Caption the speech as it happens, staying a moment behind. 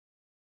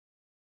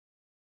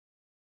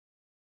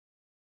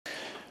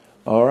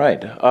All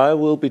right, I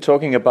will be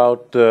talking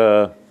about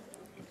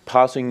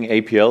parsing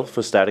APL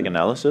for static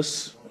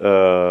analysis.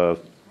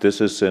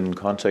 This is in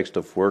context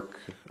of work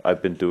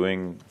I've been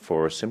doing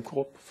for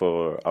Simcorp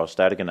for our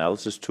static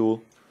analysis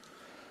tool.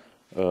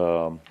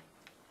 So,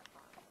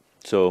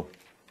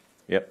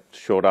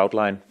 short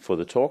outline for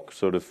the talk.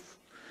 Sort of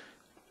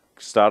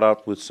start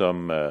out with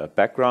some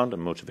background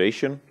and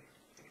motivation.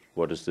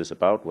 What is this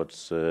about?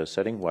 What's the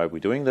setting? Why are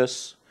we doing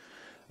this?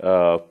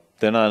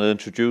 Then I'll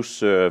introduce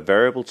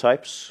variable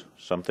types,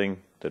 something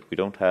that we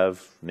don't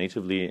have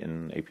natively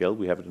in APL.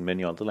 We have it in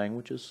many other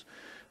languages,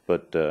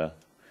 but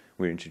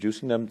we're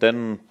introducing them.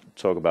 Then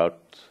talk about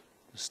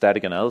the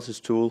static analysis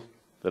tool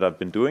that I've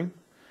been doing.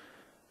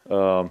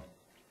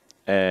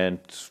 And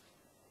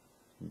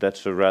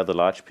that's a rather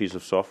large piece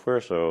of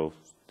software, so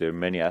there are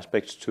many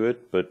aspects to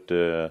it, but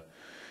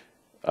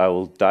I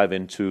will dive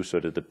into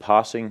sort of the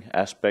parsing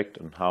aspect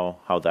and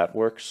how that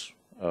works.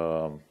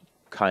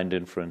 Kind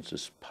inference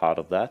is part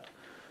of that,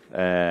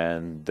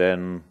 and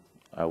then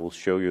I will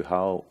show you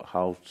how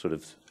sort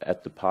of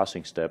at the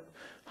parsing step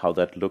how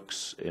that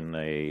looks in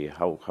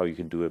how you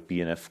can do a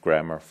BNF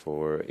grammar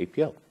for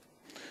APL.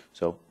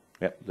 So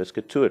let's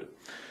get to it.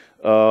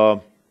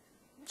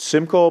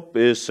 Simcorp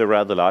is a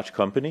rather large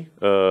company.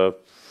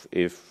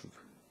 If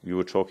you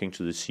were talking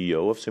to the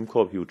CEO of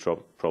Simcorp, he would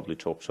probably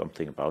talk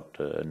something about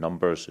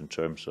numbers in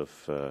terms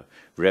of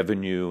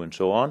revenue and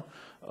so on.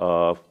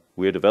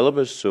 We're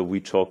developers, so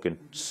we talk in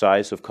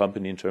size of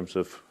company in terms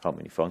of how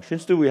many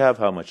functions do we have,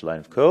 how much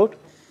line of code.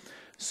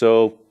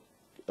 So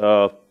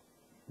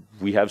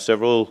we have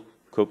several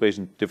code bases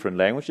in different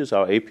languages.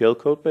 Our APL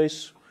code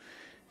base,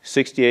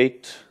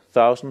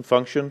 68,000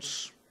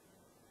 functions,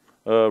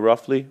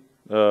 roughly,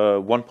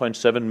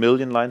 1.7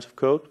 million lines of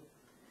code.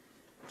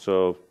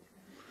 So,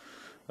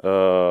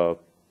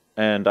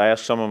 and I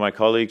asked some of my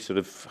colleagues sort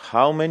of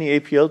how many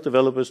APL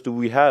developers do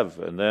we have,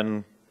 and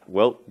then,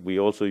 well, we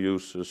also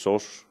use a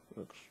source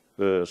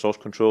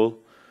control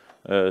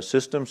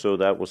system, so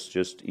that was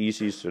just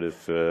easy, sort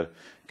of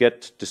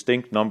get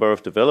distinct number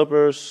of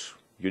developers,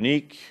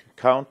 unique,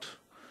 count,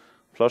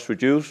 plus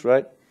reduce,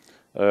 right?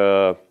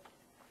 So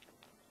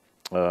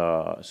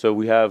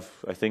we have,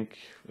 I think,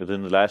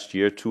 within the last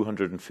year,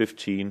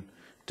 215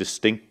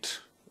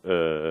 distinct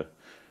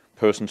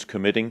persons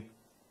committing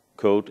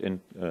code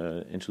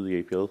into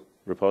the APL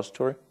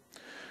repository.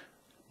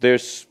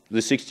 There's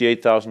the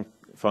 68,000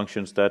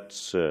 functions,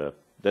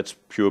 that's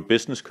pure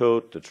business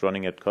code that's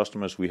running at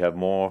customers. We have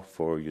more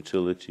for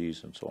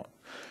utilities and so on.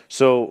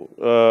 So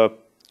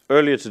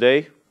earlier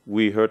today,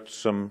 we heard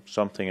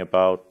something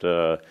about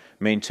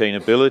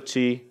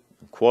maintainability,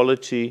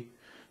 quality.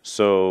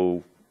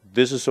 So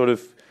this is sort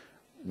of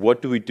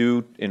what do we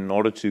do in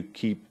order to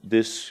keep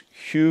this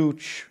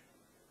huge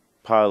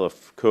pile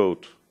of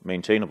code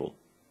maintainable,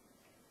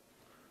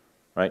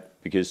 right?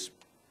 Because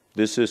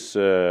this is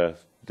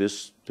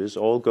this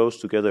all goes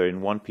together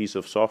in one piece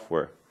of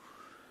software.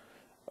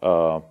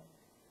 So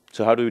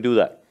how do we do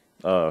that?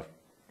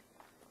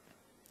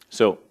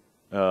 So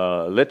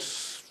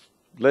let's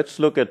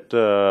look at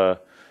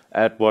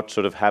what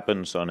sort of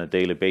happens on a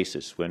daily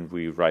basis when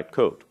we write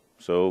code.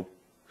 So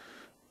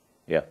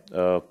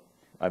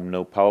I'm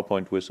no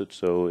PowerPoint wizard,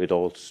 so it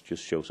all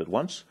just shows at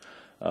once.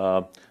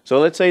 So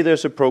let's say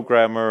there's a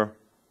programmer,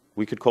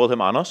 we could call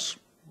him Anders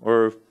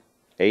or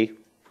A.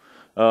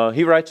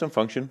 He writes some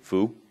function,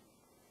 foo.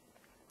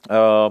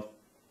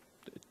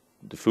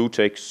 The foo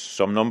takes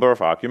some number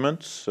of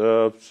arguments,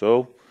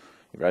 so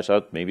he writes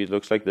out, maybe it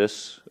looks like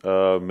this.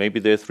 Maybe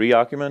there are 3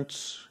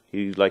 arguments.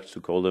 He likes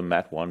to call them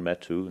mat1,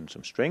 mat2, and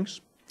some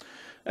strings.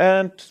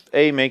 And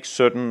A makes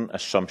certain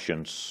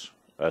assumptions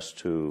as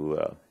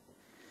to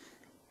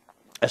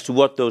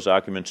what those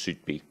arguments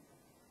should be.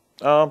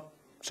 So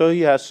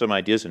he has some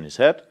ideas in his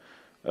head.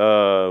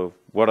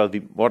 What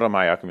are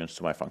my arguments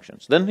to my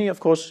functions? Then he, of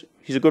course,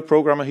 he's a good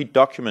programmer. He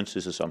documents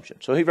his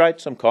assumptions. So he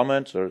writes some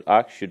comments, or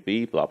arg should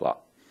be, blah, blah.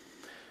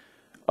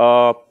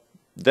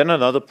 Then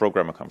another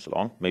programmer comes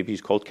along. Maybe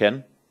he's called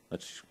Ken.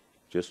 Let's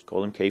just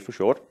call him K for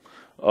short.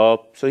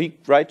 So he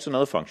writes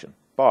another function,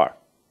 bar,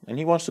 and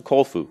he wants to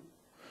call foo.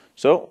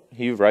 So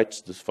he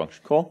writes this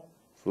function call,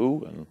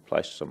 foo, and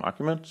applies some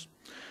arguments.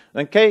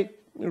 Then K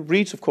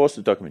reads, of course,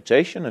 the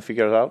documentation and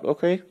figures out,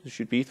 okay, there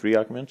should be 3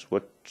 arguments.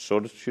 What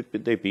sort of should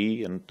they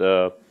be? And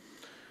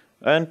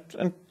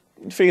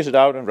figures it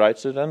out and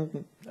writes it.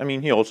 And I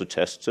mean, he also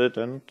tests it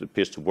and it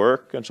appears to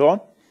work and so on.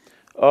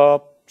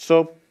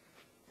 So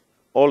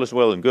all is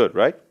well and good,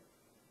 right?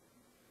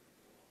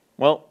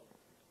 Well,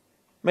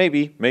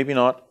 maybe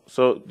not.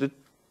 So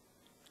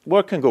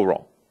what can go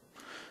wrong?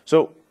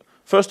 So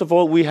first of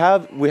all, we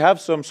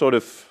have some sort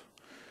of,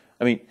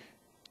 I mean,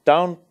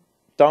 down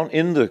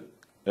in the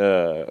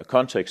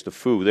context of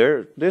foo,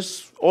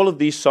 there's all of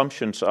these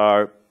assumptions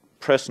are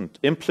present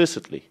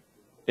implicitly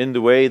in the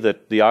way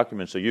that the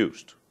arguments are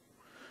used.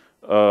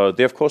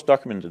 They're of course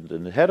documented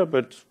in the header,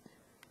 but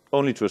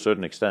only to a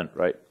certain extent,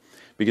 right?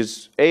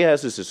 Because A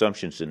has his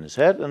assumptions in his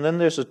head, and then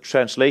there's a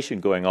translation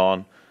going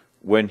on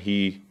when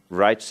he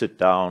writes it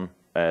down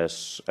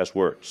as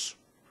words.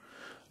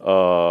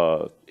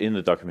 in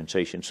the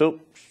documentation. So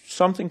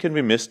something can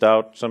be missed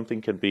out,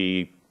 something can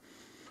be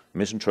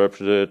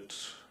misinterpreted,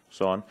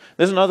 so on.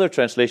 There's another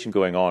translation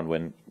going on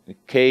when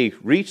K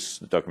reads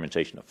the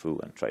documentation of foo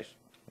and tries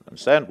to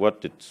understand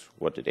what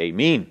did A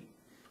mean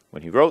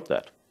when he wrote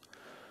that.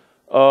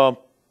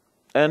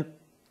 And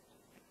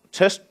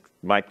test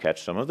might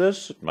catch some of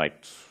this, it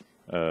might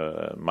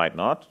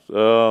not.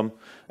 And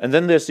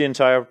then there's the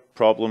entire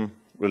problem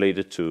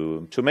related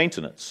to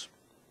maintenance.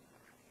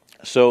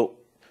 So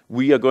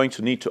we are going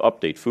to need to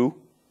update foo,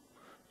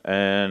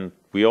 and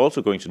we are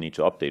also going to need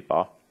to update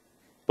bar.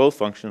 Both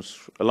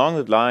functions along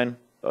the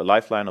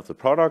lifeline of the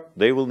product,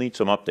 they will need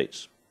some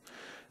updates.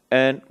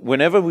 And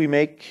whenever we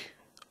make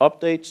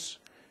updates,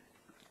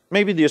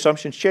 maybe the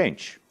assumptions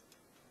change.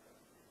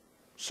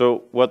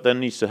 So what then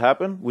needs to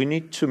happen? We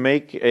need to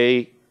make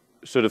a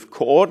sort of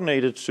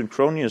coordinated,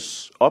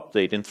 synchronous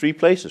update in 3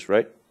 places,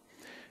 right?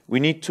 We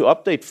need to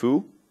update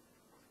foo,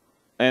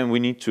 and we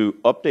need to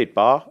update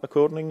bar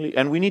accordingly,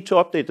 and we need to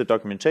update the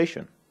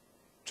documentation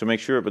to make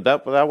sure, but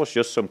that was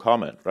just some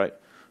comment, right?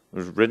 It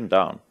was written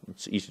down,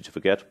 it's easy to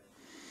forget.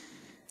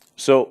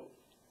 So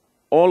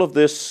all of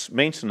this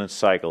maintenance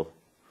cycle,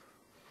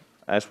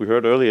 as we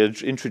heard earlier,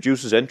 it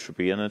introduces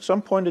entropy, and at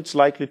some point it's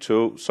likely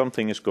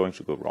something is going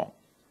to go wrong,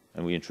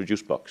 and we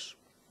introduce bugs.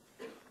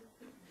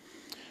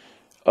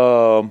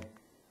 The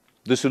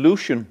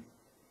solution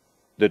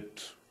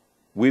that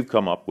we've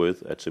come up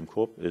with at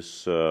Simcorp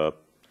is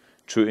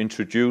to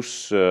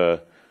introduce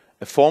a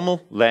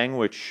formal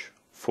language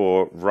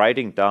for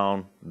writing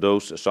down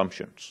those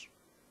assumptions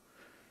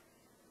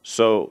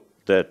so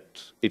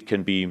that it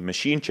can be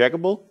machine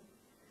checkable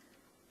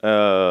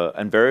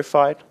and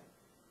verified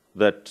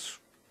that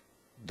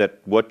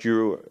what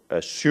you're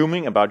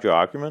assuming about your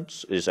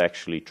arguments is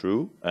actually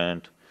true,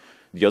 and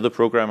the other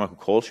programmer who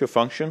calls your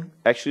function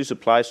actually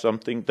supplies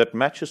something that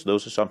matches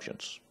those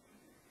assumptions.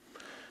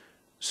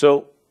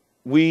 So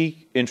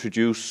we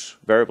introduce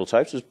variable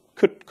types. It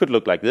could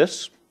look like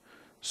this.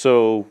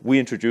 So we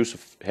introduce a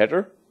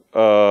header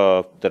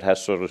that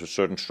has sort of a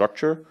certain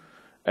structure,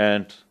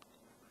 and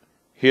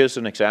here's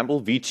an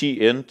example, vt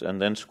int, and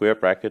then square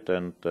bracket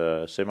and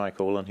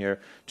semicolon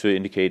here to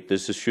indicate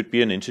this should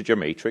be an integer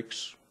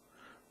matrix.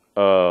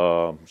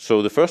 So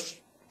the first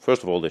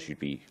of all, there should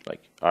be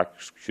like arc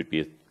should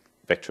be a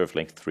vector of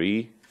length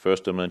 3.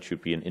 First element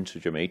should be an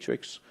integer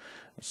matrix.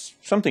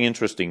 Something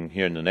interesting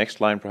here in the next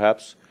line,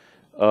 perhaps.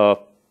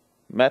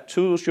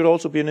 mat2 should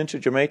also be an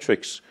integer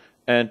matrix,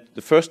 and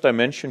the first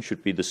dimension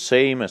should be the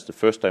same as the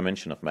first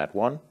dimension of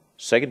mat1.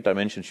 Second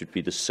dimension should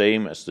be the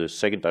same as the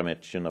second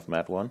dimension of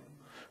mat1.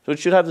 So it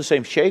should have the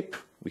same shape.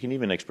 We can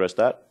even express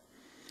that.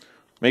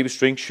 Maybe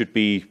string should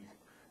be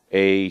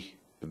a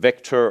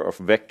vector of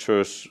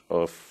vectors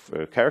of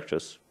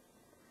characters.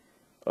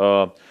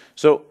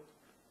 So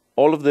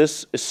all of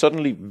this is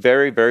suddenly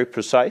very, very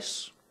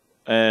precise,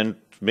 and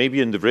maybe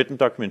in the written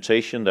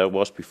documentation that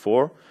was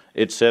before,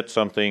 it said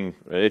something,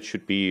 it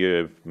should be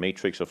a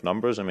matrix of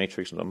numbers, a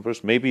matrix of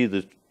numbers. Maybe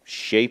the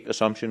shape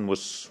assumption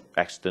was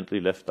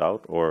accidentally left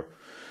out, or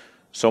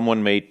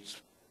someone made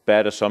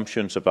bad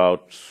assumptions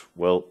about,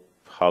 well,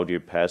 how do you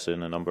pass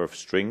in a number of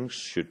strings?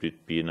 Should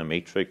it be in a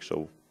matrix,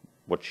 or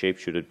what shape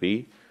should it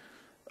be?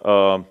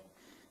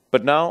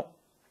 But now,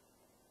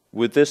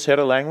 with this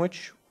header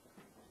language,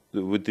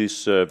 with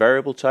these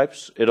variable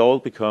types, it all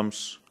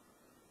becomes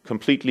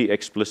completely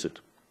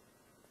explicit.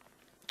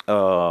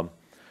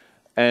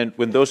 And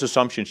when those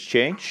assumptions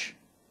change,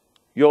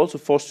 you're also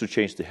forced to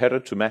change the header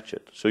to match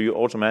it. So you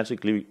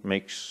automatically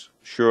make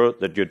sure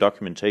that your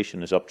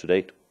documentation is up to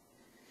date.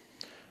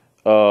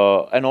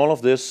 And all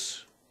of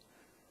this,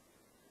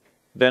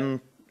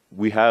 then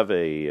we have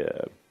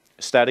a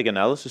static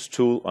analysis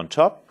tool on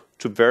top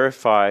to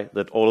verify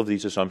that all of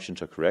these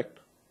assumptions are correct.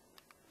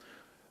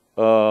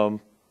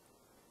 What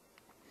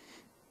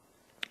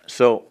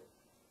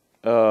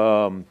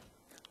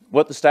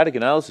the static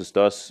analysis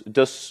does, it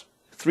does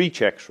 3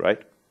 checks,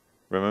 right?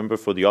 Remember,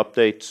 for the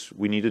updates,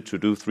 we needed to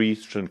do 3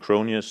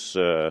 synchronous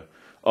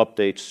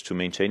updates to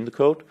maintain the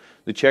code.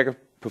 The checker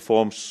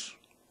performs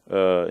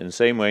in the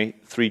same way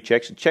 3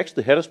 checks. It checks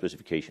the header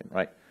specification,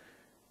 right?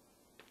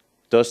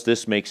 Does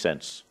this make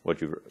sense,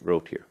 what you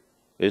wrote here?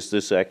 Is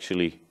this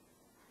actually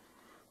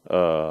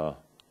a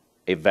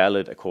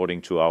valid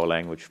according to our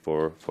language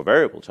for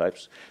variable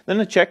types? Then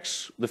it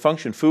checks the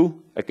function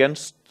foo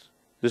against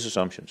this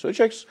assumption. So it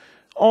checks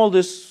all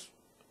this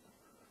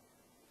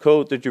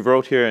code that you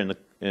wrote here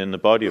in the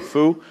body of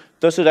foo.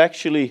 Does it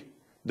actually,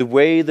 the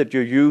way that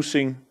you're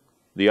using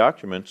the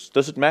arguments,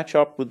 does it match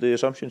up with the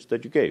assumptions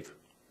that you gave?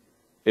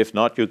 If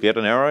not, you'll get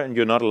an error and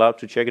you're not allowed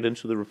to check it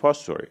into the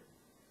repository.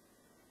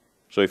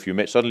 So if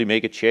you suddenly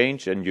make a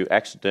change and you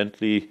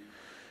accidentally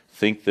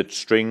think that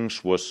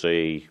strings was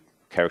a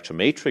character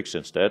matrix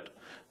instead,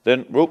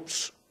 then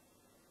whoops,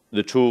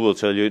 the tool will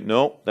tell you,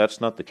 no,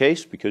 that's not the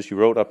case, because you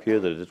wrote up here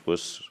that it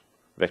was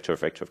vector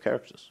of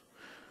characters.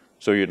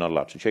 So you're not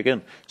allowed to check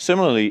in.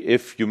 Similarly,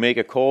 if you make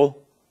a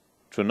call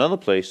to another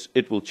place,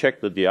 it will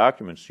check that the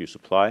arguments you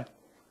supply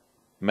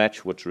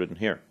match what's written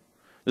here.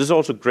 This is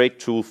also a great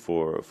tool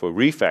for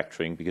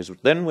refactoring, because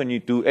then when you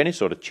do any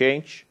sort of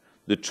change,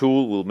 the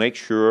tool will make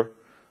sure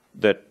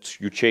that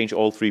you change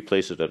all 3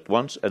 places at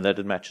once and that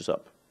it matches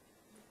up.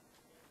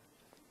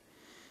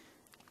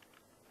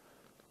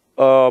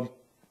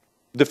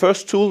 The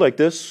first tool like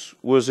this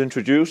was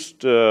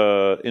introduced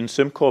in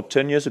Simcorp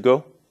 10 years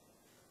ago.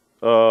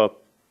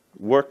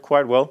 Worked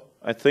quite well.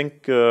 I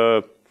think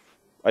I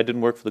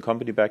didn't work for the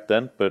company back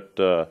then, but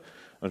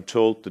I'm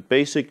told that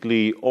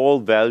basically all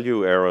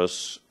value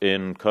errors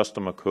in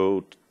customer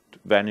code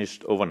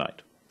vanished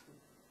overnight.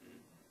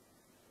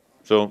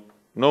 So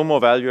no more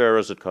value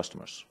errors at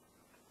customers.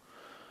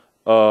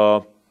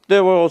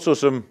 There were also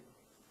some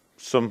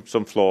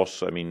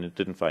flaws. I mean, it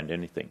didn't find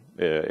anything,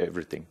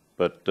 everything.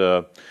 But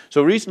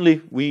so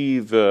recently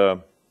we've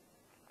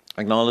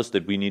acknowledged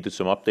that we needed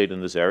some update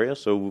in this area.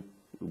 So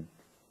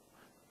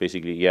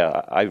basically,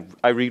 yeah,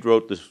 I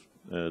rewrote this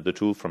the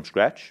tool from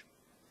scratch.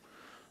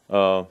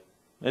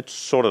 It's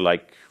sort of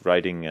like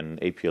writing an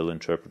APL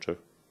interpreter.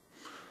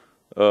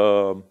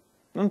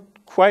 And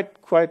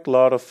quite a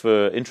lot of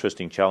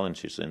interesting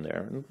challenges in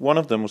there. And one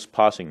of them was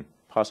parsing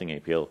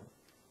APL.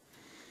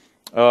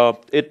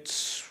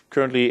 It's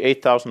currently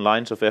 8,000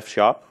 lines of F#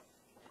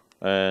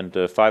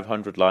 and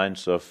 500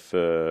 lines of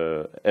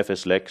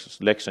FS Lex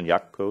and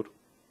Yacc code.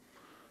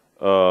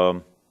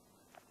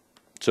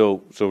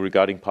 So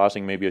regarding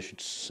parsing, maybe I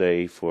should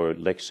say for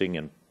lexing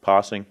and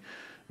parsing,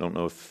 I don't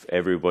know if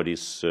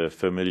everybody's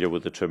familiar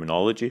with the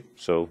terminology.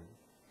 So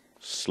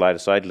slide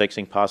aside,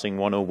 lexing, parsing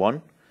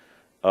 101.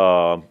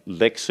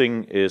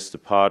 Lexing is the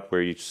part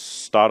where you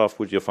start off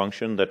with your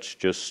function that's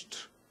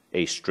just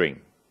a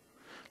string.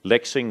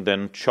 Lexing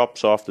then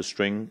chops off the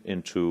string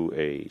into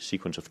a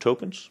sequence of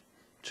tokens,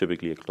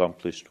 typically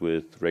accomplished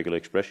with regular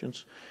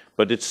expressions,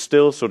 but it's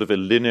still sort of a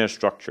linear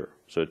structure.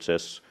 So it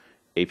says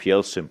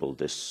APL symbol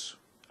this,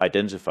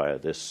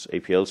 identifier this,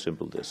 APL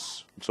symbol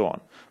this, and so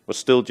on, but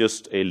still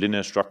just a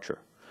linear structure.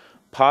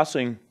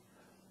 Parsing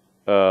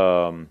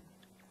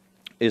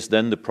is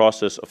then the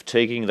process of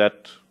taking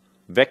that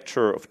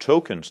vector of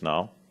tokens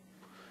now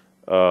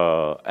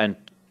and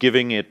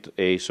giving it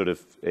a sort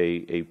of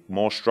a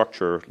more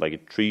structure, like a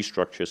tree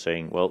structure,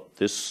 saying, well,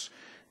 this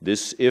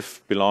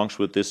if belongs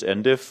with this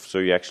end if, so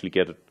you actually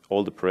get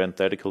all the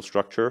parenthetical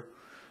structure,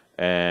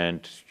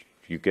 and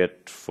you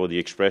get, for the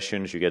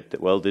expressions, you get,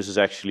 well, this is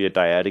actually a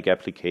dyadic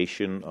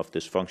application of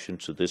this function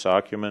to this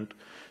argument.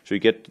 So you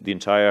get the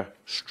entire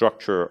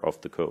structure of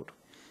the code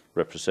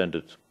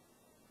represented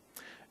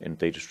in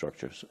data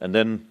structures. And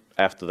then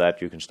after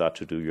that, you can start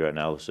to do your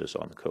analysis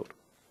on the code.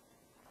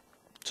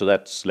 So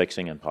that's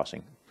lexing and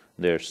parsing.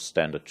 They're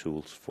standard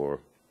tools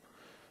for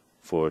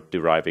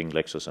deriving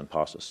lexes and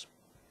parsers.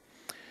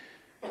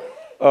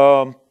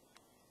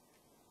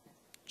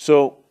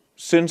 So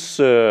since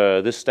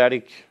this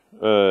static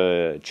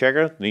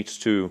checker needs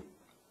to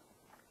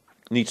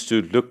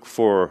look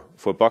for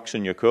bugs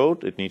in your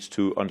code, it needs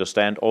to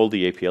understand all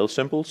the APL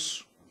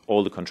symbols,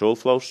 all the control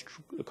flow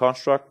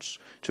constructs,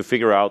 to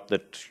figure out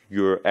that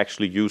you're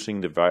actually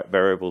using the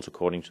variables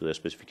according to their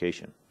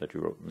specification that you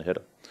wrote in the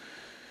header.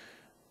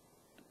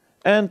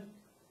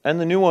 And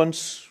the new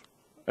ones,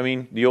 I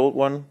mean, the old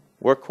one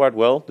worked quite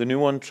well. The new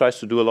one tries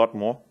to do a lot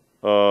more.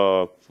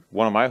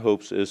 One of my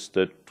hopes is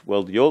that,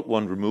 well, the old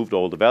one removed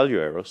all the value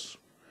errors.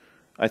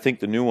 I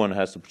think the new one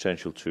has the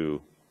potential to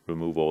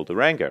remove all the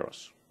rank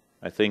errors.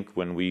 I think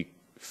when we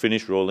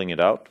finish rolling it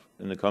out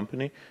in the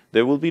company,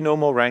 there will be no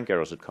more rank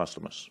errors at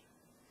customers.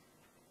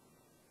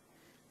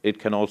 It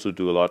can also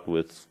do a lot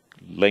with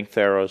length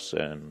errors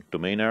and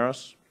domain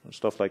errors and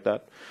stuff like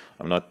that.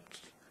 I'm not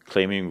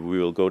claiming we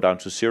will go down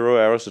to 0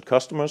 errors at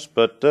customers,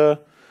 but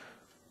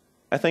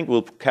I think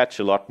we'll catch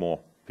a lot more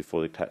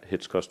before it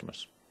hits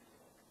customers.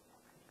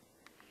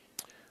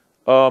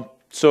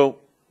 So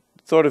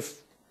sort of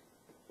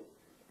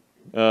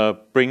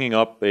bringing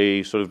up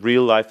a sort of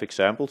real-life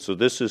example. So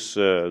this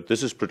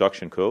is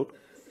production code.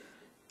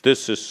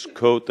 This is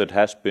code that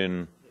has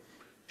been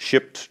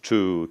shipped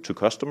to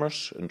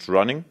customers and it's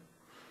running.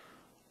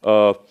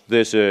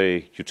 There's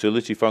a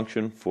utility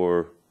function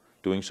for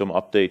doing some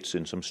updates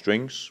in some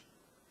strings.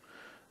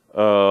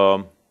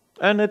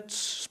 And it's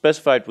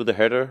specified with a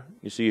header.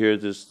 You see here,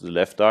 this is the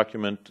left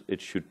argument.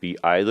 It should be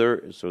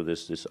either, so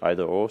this is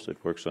either or, so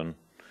it works on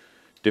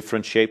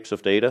different shapes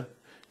of data. It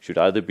should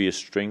either be a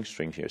string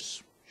here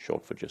is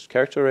short for just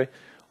character array,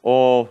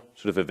 or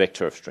sort of a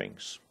vector of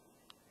strings.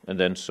 And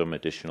then some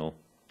additional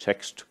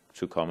text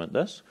to comment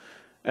this.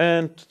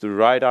 And the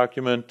right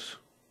argument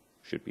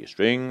should be a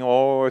string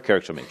or a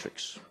character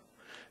matrix.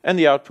 And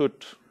the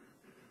output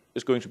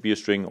is going to be a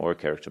string or a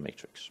character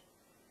matrix.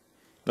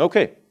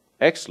 Okay,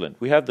 excellent.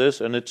 We have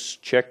this, and it's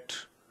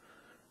checked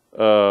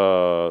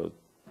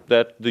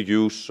that the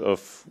use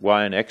of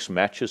y and x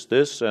matches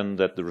this, and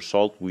that the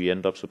result we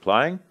end up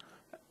supplying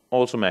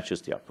also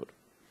matches the output.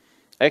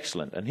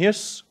 Excellent. And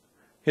here's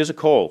a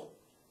call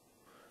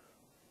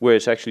where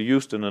it's actually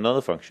used in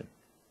another function.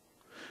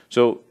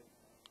 So,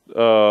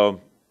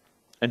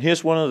 and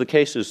here's one of the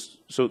cases.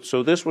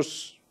 So this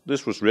was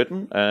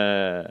written,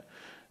 and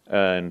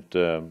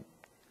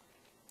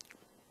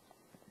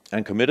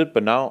and commit it,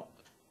 but now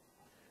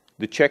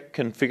the check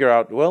can figure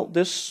out, well,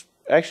 this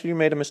actually you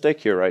made a mistake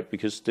here, right?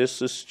 Because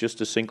this is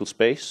just a single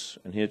space,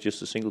 and here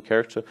just a single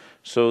character.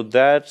 So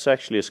that's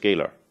actually a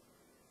scalar.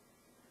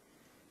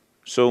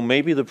 So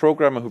maybe the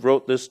programmer who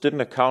wrote this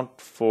didn't account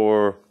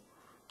for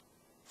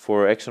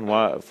x and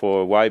y,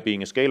 for y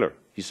being a scalar.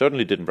 He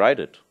certainly didn't write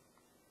it.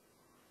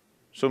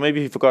 So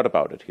maybe he forgot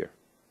about it here.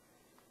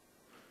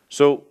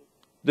 So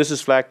this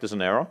is flagged as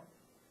an error,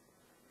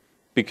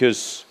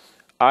 because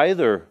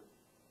either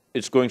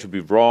it's going to be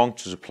wrong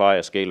to supply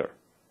a scalar,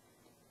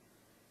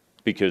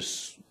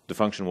 because the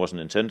function wasn't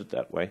intended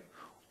that way,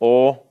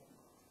 or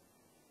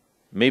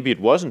maybe it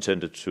was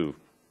intended to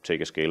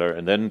take a scalar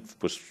and then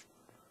was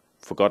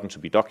forgotten to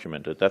be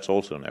documented. That's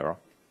also an error.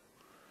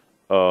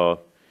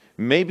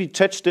 Maybe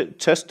test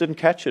didn't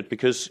catch it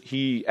because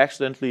he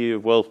accidentally,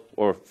 well,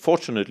 or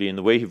fortunately in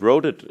the way he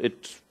wrote it,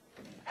 it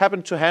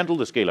happened to handle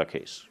the scalar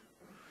case.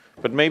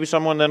 But maybe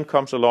someone then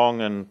comes along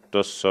and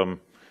does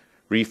some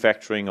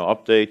refactoring or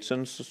updates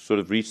and sort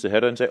of reads the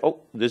header and say,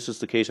 oh, this is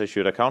the case I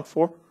should account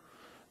for.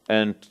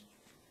 And,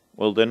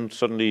 well, then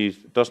suddenly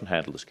it doesn't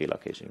handle the scalar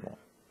case anymore.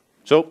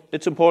 So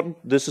it's important.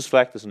 This is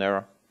flagged as an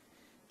error.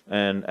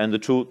 And the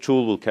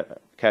tool will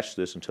catch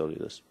this and tell you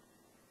this.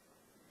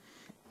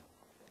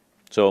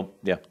 So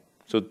yeah,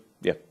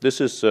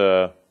 this is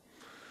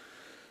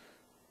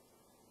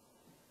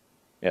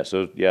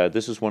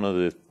this is one of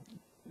the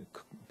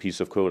piece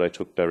of code I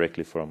took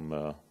directly from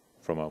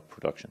our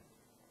production.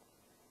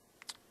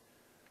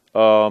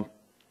 So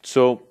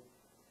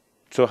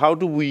how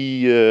do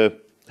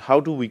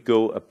we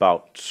go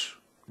about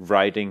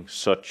writing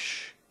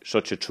such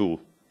a tool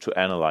to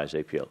analyze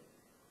APL?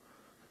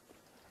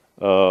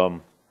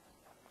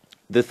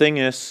 The thing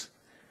is,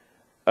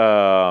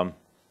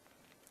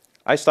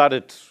 I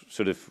started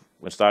sort of,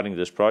 when starting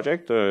this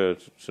project,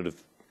 sort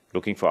of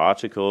looking for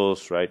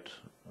articles, right?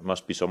 There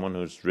must be someone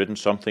who's written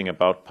something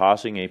about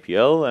parsing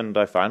APL, and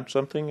I found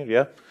something,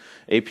 yeah.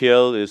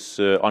 APL is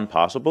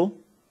unparsable,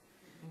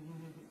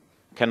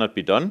 cannot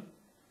be done.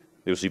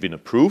 There was even a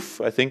proof,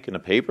 I think, in a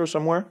paper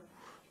somewhere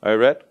I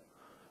read.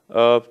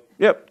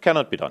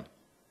 Cannot be done.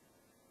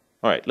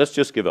 All right, let's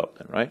just give up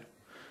then, right?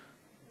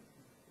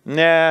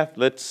 Nah,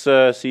 let's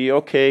see,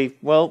 okay,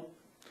 well,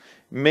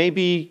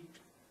 maybe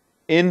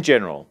in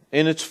general,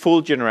 in its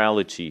full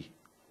generality,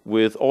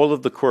 with all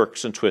of the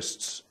quirks and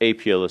twists,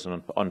 APL is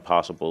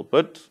unparsable.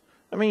 But,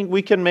 I mean,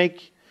 we can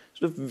make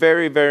sort of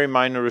very, very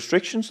minor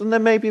restrictions, and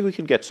then maybe we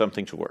can get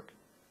something to work.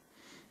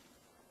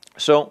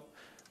 So,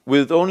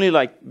 with only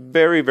like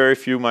very, very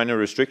few minor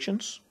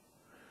restrictions,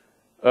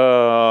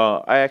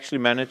 I actually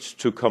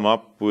managed to come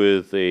up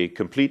with a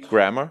complete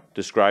grammar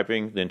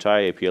describing the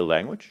entire APL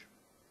language.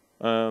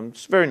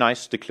 It's very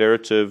nice,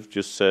 declarative,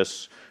 just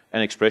says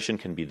an expression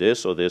can be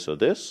this or this or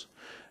this.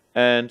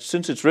 And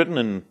since it's written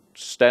in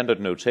standard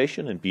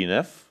notation in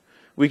BNF,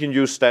 we can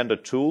use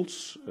standard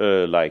tools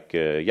like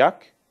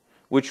Yacc,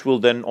 which will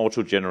then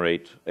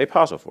auto-generate a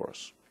parser for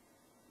us.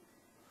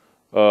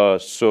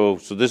 So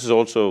this is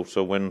also,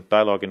 so when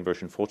Dyalog in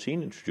version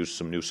 14 introduced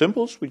some new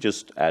symbols, we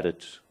just add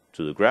it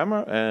to the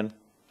grammar and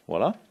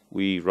voila,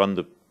 we run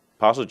the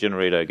parser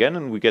generator again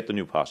and we get the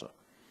new parser.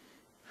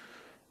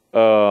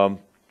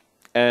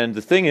 And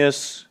the thing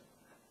is,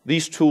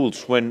 these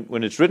tools, when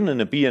it's written in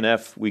a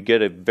BNF, we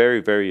get a very,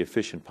 very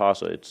efficient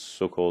parser. It's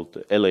so-called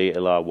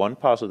LALR1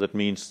 parser. That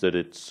means that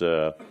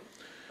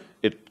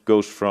it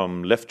goes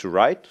from left to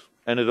right,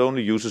 and it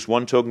only uses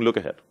one token look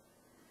ahead.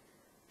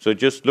 So it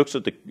just looks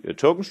at the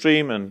token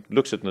stream and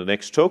looks at the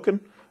next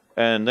token,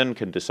 and then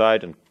can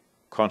decide in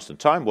constant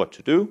time what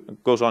to do,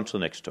 and goes on to the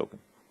next token.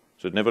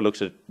 So it never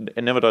looks at,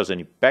 it never does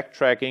any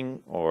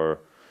backtracking or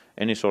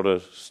any sort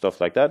of stuff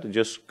like that. It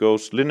just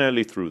goes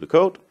linearly through the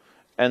code,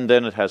 and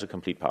then it has a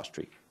complete parse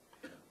tree.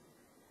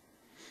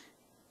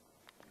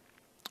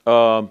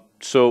 So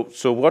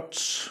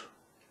what's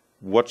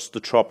the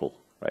trouble,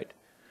 right?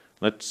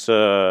 Let's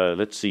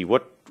see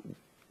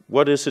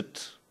what is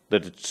it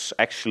that it's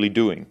actually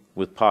doing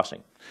with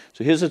parsing.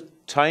 So here's a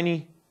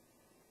tiny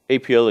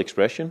APL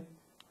expression,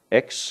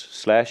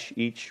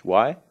 x/each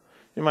y.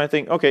 You might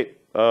think, okay,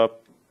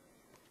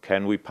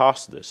 can we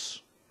parse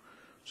this?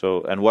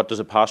 So, and what does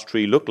a parse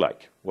tree look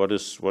like? What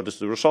is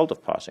the result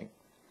of parsing?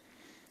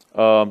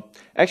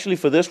 Actually,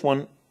 for this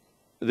one,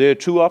 there are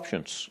two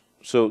options.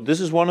 So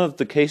this is one of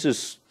the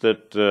cases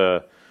that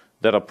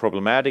that are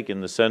problematic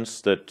in the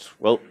sense that,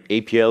 well,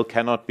 APL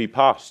cannot be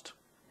parsed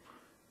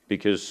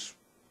because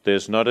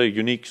there's not a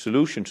unique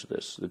solution to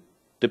this. It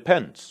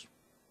depends,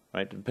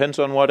 right? It depends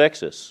on what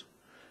x is.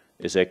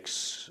 Is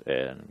x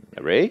an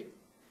array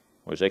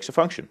or is x a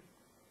function?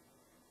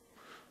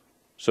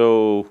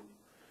 So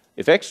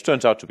if x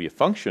turns out to be a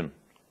function,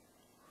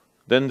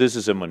 then this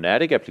is a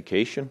monadic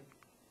application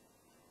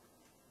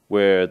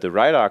where the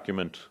right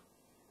argument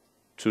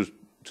to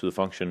the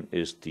function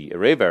is the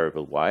array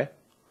variable y,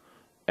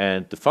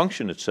 and the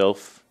function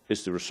itself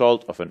is the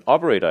result of an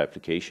operator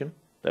application.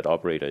 That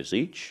operator is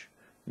each.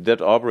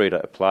 That operator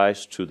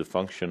applies to the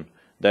function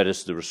that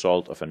is the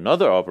result of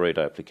another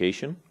operator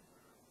application,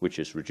 which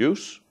is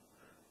reduce,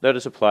 that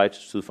is applied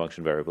to the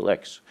function variable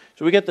x.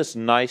 So we get this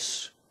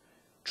nice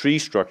tree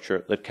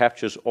structure that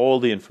captures all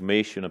the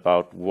information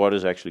about what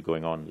is actually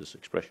going on in this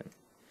expression.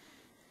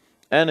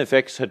 And if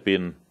x had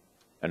been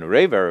an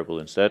array variable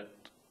instead,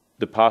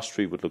 the parse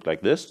tree would look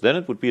like this. Then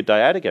it would be a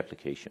dyadic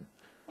application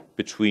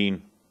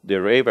between the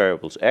array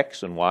variables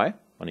x and y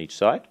on each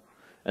side,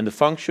 and the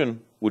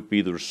function would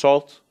be the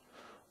result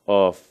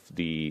of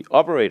the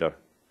operator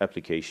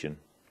application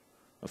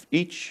of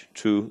each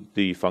to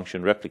the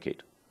function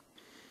replicate.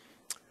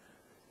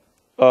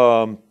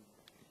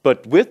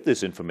 But with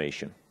this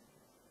information,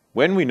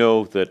 when we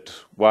know that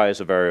y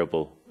is a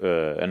variable,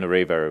 an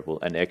array variable,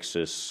 and x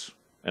is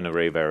an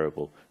array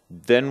variable,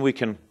 then we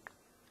can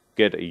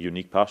get a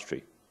unique parse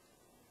tree.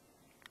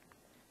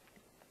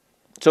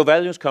 So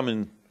values come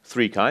in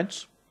three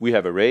kinds. We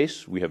have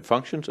arrays, we have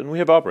functions, and we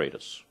have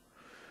operators.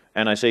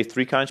 And I say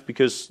three kinds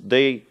because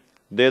they're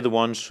the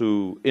ones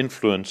who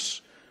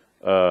influence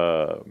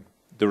the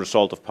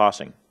result of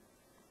parsing,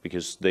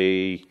 because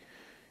they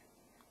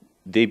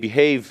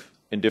behave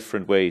in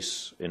different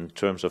ways in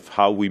terms of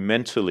how we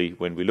mentally,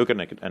 when we look at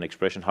an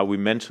expression, how we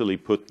mentally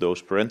put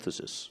those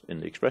parentheses in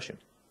the expression.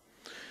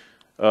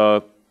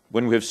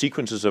 When we have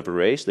sequences of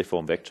arrays, they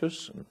form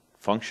vectors. And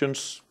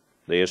functions,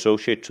 they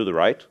associate to the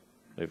right.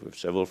 We have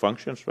several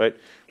functions, right?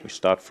 We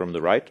start from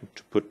the right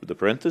to put the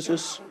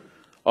parentheses.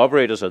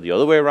 Operators are the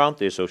other way around.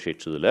 They associate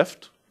to the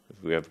left.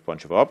 If we have a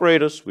bunch of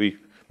operators, we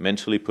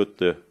mentally put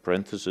the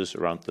parentheses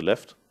around the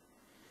left.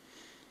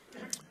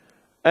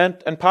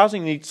 And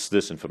parsing needs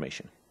this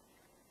information.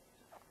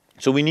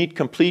 So we need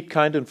complete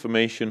kind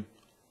information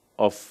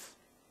of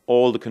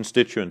all the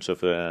constituents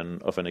of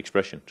an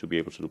expression to be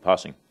able to do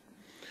parsing.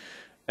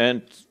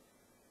 And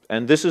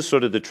this is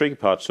sort of the tricky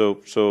part.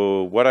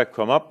 So what I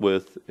come up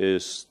with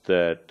is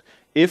that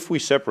if we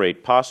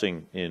separate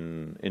parsing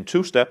in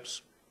two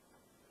steps,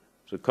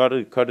 so cut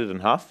it in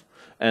half,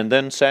 and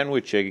then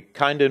sandwich a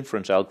kind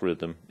inference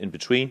algorithm in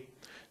between,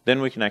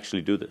 then we can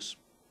actually do this.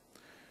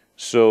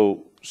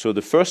 So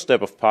the first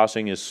step of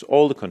parsing is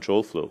all the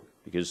control flow,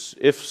 because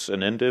ifs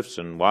and endifs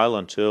and while,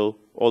 until,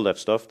 all that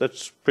stuff,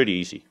 that's pretty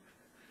easy.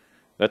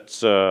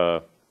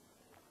 That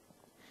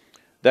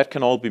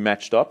can all be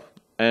matched up,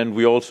 and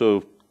we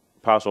also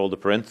parse all the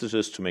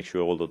parentheses to make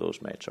sure all of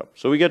those match up.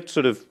 So we get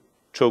sort of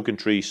token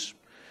trees.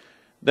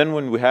 Then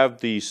when we have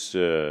these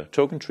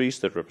token trees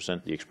that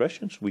represent the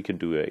expressions, we can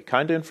do a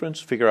kind inference,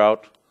 figure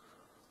out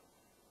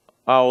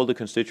are all the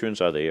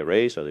constituents, are they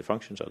arrays, are they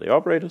functions, are they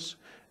operators,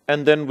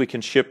 and then we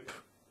can ship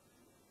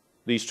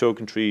these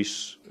token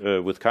trees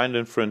with kind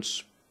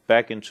inference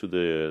back into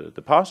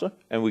the parser,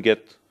 and we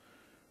get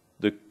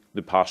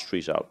the parse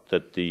trees out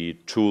that the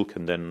tool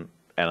can then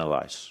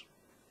analyze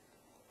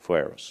for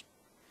errors.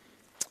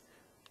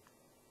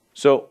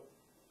 So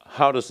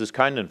how does this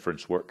kind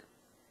inference work?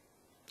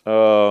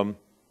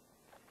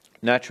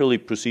 Naturally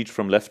proceeds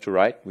from left to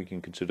right. We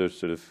can consider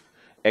sort of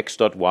x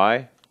dot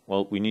y.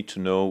 Well, we need to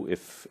know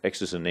if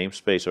x is a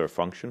namespace or a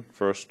function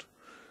first,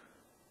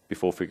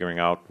 before figuring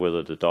out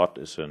whether the dot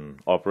is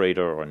an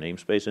operator or a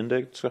namespace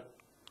indexer.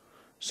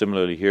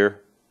 Similarly here,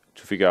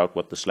 to figure out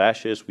what the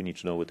slash is, we need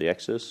to know what the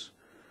x is.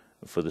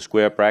 For the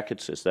square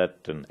brackets, is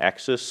that an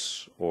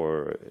axis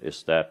or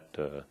is that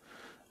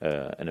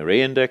an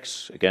array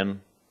index?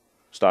 Again,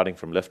 starting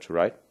from left to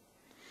right.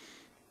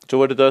 So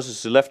what it does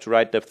is the left to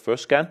right depth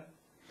first scan.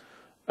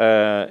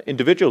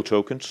 Individual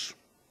tokens,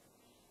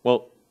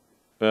 well,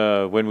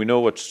 when we know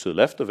what's to the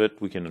left of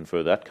it, we can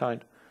infer that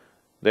kind,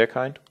 their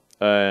kind.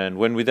 And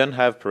when we then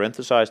have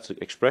parenthesized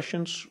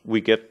expressions,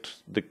 we get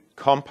the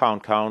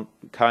compound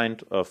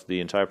kind of the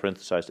entire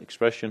parenthesized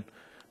expression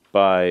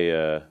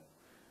by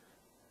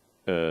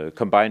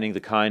combining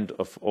the kind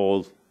of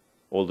all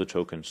the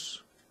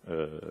tokens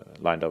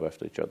lined up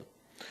after each other.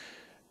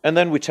 And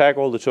then we tag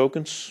all the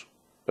tokens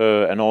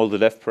and all the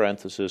left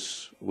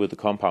parentheses with the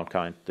compound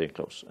kind they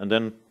enclose, and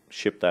then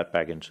ship that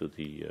back into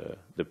the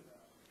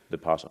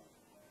parser.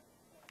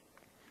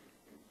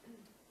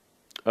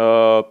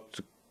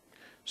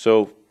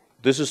 So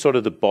this is sort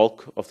of the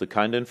bulk of the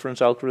kind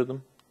inference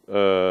algorithm.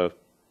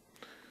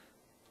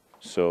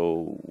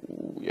 So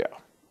yeah,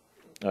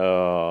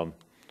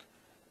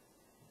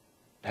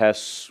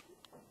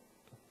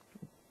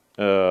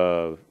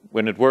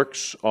 when it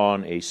works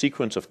on a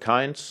sequence of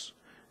kinds,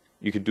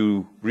 you can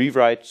do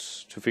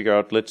rewrites to figure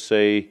out, let's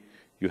say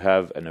you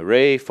have an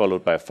array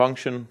followed by a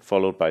function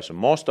followed by some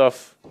more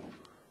stuff.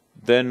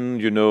 Then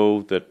you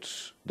know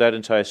that that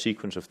entire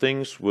sequence of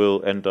things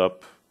will end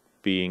up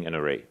being an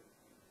array.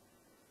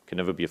 Can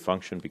never be a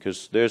function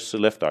because there's a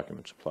left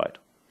argument supplied.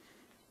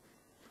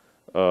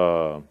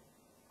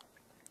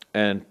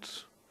 And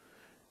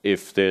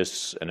if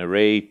there's an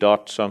array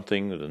dot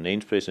something with a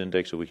namespace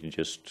index, so we can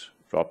just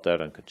drop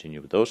that and continue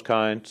with those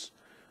kinds.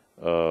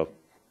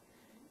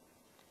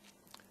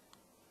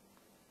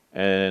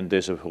 And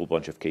there's a whole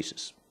bunch of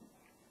cases.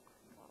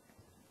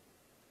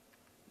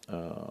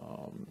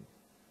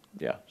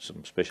 Yeah,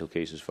 some special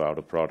cases for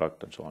outer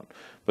product and so on.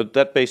 But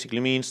that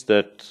basically means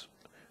that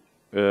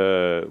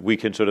we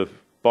can sort of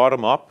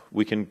bottom up,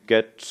 we can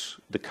get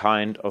the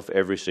kind of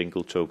every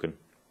single token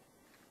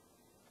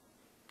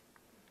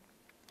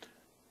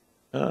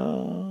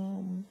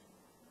Yeah,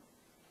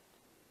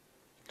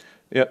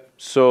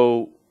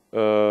 so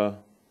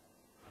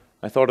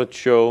I thought I'd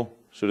show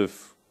sort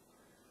of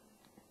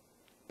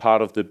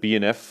part of the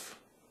BNF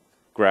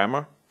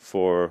grammar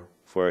for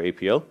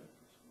APL.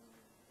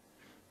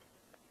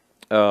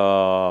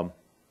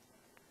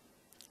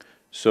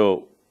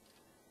 So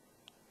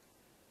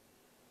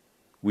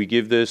we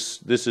give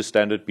this is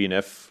standard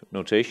BNF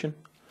notation.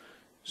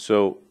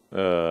 So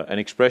an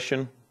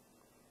expression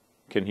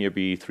can here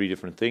be 3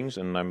 different things,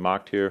 and I'm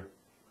marked here.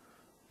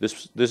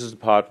 This is the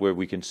part where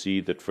we can see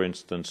that, for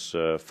instance,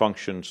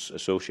 functions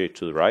associate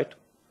to the right,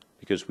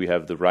 because we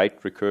have the right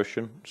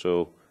recursion.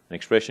 So an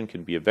expression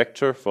can be a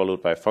vector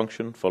followed by a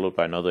function followed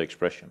by another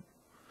expression.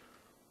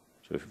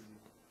 So if you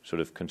sort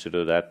of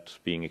consider that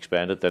being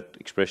expanded, that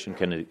expression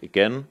can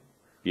again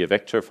be a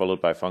vector followed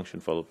by a function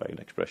followed by an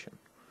expression.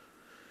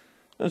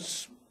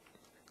 That's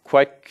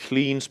quite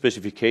clean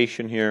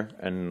specification here,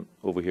 and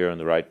over here on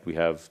the right we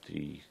have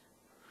the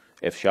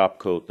F#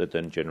 code that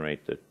then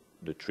generate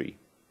the tree,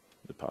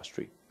 the parse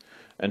tree.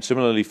 And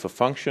similarly for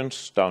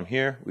functions, down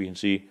here we can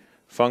see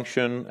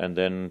function and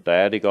then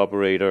dyadic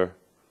operator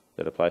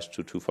that applies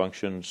to 2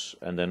 functions,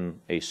 and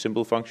then a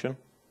simple function,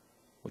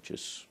 which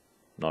is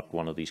not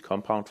one of these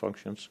compound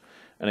functions.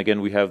 And again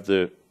we have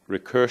the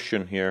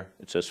recursion here,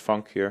 it says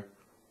func here,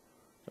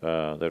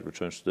 that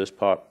returns to this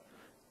part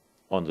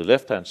on the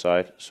left hand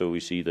side. So we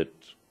see that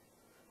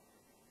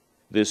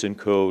this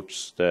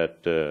encodes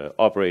that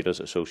operators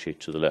associate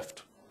to the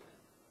left.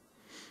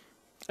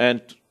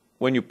 And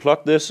when you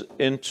plug this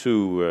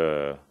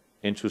into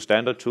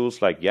standard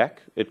tools like Yacc,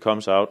 it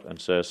comes out and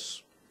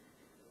says,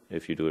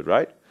 if you do it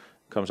right,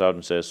 comes out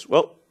and says,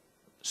 well,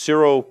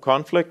 0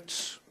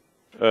 conflicts,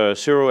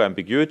 0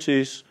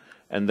 ambiguities,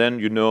 and then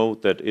you know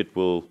that it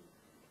will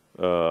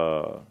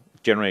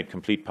generate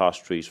complete parse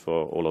trees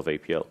for all of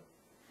APL.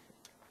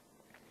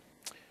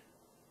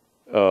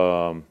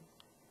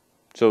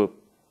 So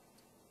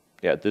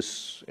yeah,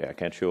 I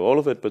can't show all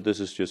of it, but this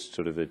is just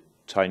sort of a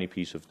tiny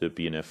piece of the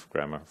BNF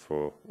grammar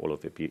for all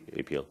of the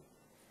APL.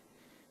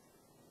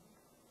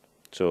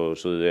 So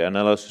the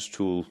analysis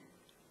tool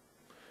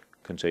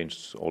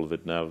contains all of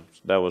it. Now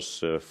that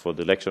was for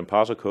the lexicon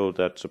parser code.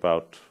 That's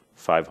about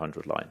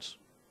 500 lines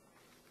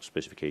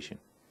specification.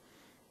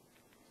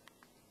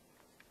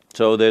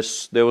 So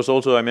there was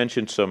also, I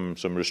mentioned some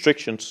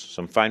restrictions,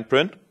 some fine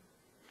print.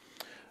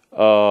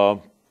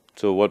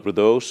 So what were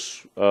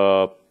those?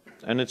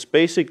 And it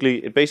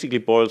basically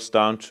boils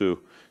down to,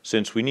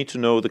 since we need to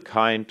know the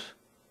kind,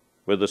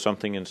 whether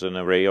something is an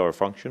array or a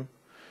function,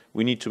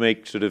 we need to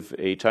make sort of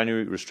a tiny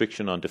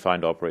restriction on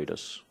defined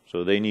operators.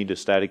 So they need a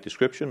static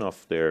description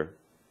of their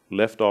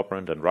left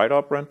operand and right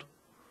operand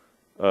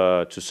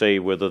to say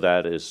whether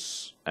that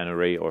is an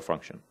array or a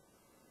function.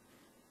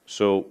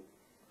 So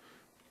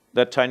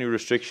that tiny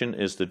restriction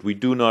is that we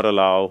do not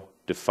allow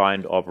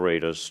defined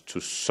operators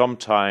to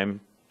sometimes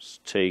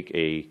take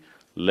a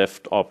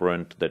left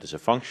operand that is a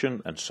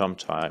function and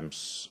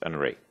sometimes an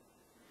array.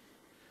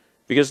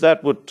 Because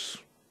that would,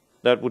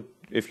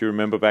 if you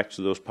remember back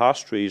to those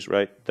parse trees,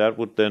 right, that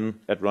would then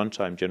at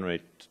runtime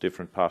generate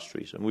different parse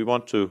trees. And we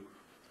want to,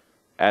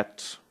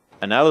 at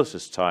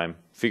analysis time,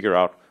 figure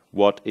out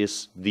what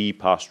is the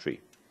parse tree.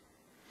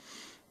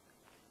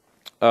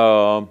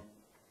 And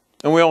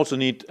we also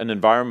need an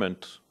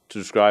environment to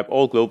describe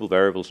all global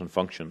variables and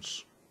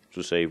functions,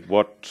 to say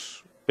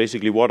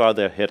basically what are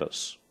their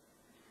headers.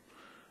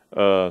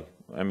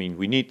 I mean,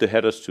 we need the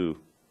headers to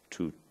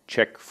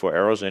check for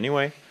errors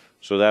anyway,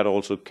 so that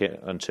also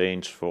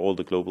contains for all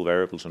the global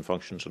variables and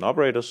functions and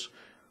operators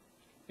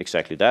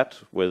exactly that,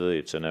 whether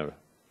it's an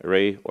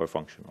array or a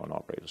function or an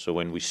operator. So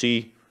when we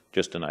see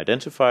just an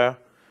identifier,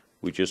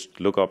 we just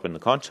look up in the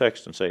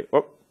context and say,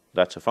 oh,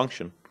 that's a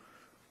function.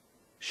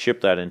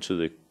 Ship that into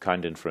the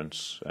kind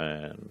inference,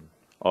 and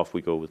off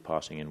we go with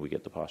parsing, and we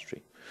get the parse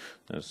tree.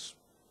 That's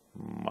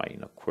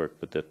minor quirk,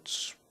 but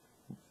that's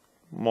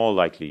more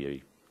likely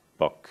a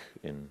bug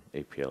in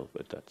APL,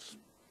 but that's,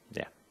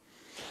 yeah.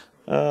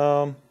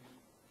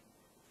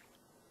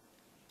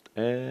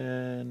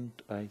 And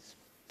I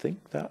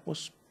think that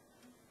was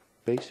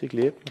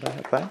basically it, what I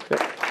had planned.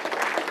 Yeah.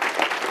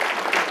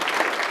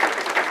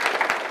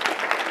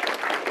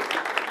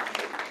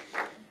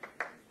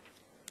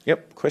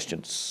 Yep,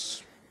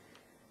 questions?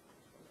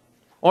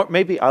 Or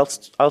maybe I'll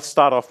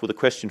start off with a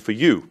question for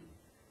you.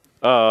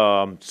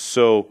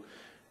 So,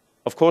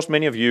 of course,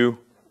 many of you,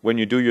 when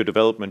you do your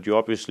development, you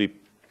obviously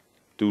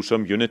do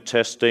some unit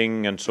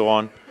testing and so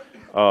on.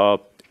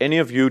 Any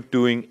of you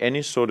doing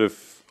any sort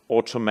of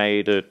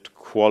automated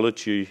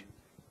quality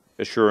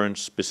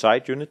assurance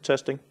beside unit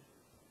testing?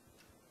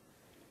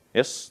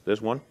 Yes,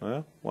 there's one.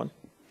 One.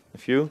 A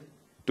few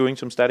doing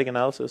some static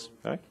analysis.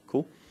 All right,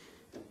 cool.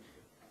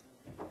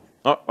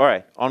 Oh, all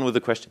right, on with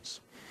the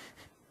questions.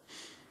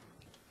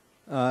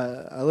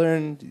 I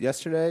learned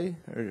yesterday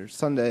or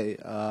Sunday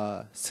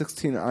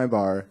 16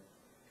 ibar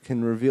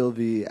can reveal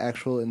the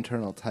actual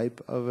internal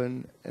type of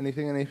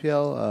anything in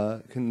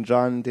APL. Can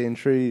John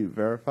Daintree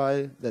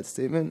verify that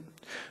statement?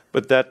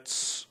 But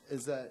that's...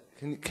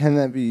 Can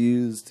that be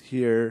used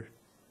here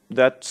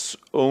That's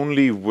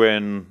only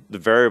when the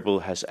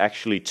variable has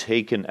actually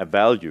taken a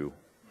value.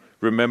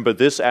 Remember,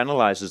 this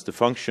analyzes the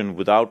function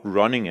without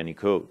running any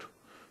code.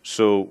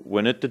 So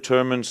when it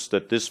determines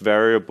that this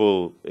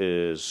variable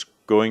is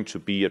going to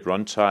be at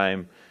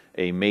runtime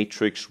a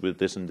matrix with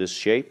this and this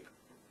shape,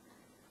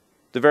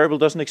 the variable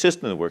doesn't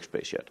exist in the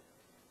workspace yet.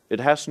 It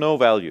has no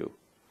value.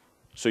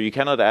 So you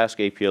cannot ask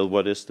APL,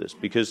 what is this?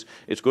 Because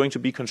it's going to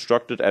be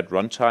constructed at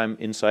runtime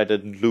inside a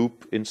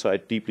loop,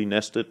 inside deeply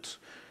nested.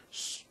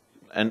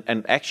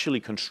 And actually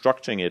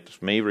constructing it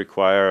may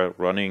require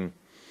running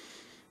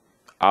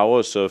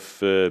hours of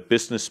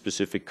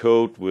business-specific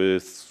code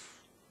with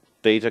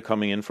data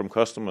coming in from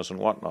customers and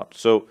whatnot.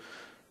 So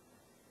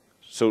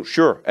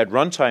sure, at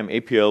runtime,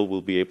 APL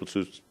will be able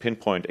to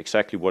pinpoint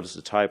exactly what is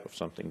the type of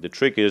something. The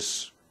trick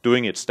is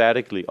doing it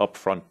statically up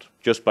front,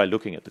 just by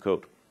looking at the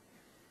code.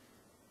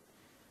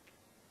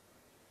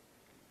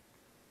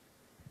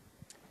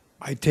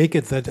 I take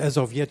it that as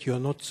of yet you're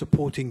not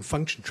supporting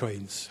function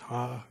trains.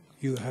 Are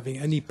you having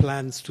any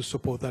plans to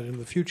support that in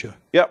the future?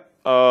 Yeah,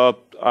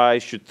 I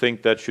should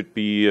think that should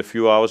be a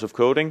few hours of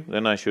coding.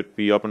 Then I should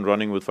be up and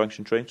running with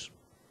function trains.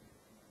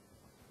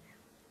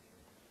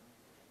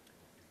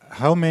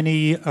 How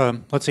many,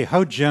 let's say,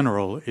 how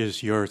general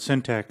is your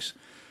syntax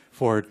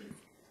for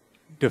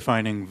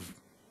defining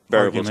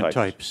argument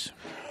types?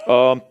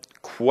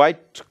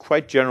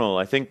 Quite general.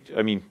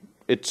 I mean,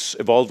 it's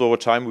evolved over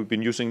time. We've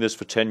been using this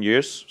for 10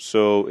 years,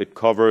 so it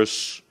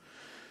covers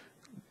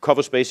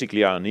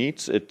basically our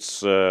needs.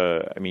 It's,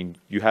 I mean,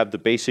 you have the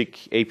basic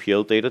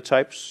APL data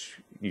types.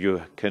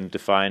 You can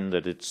define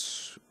that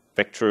it's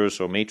vectors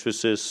or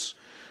matrices.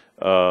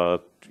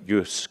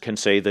 You can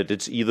say that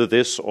it's either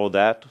this or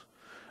that.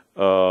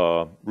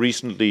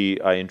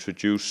 Recently, I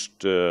introduced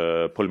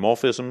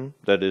polymorphism,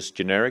 that is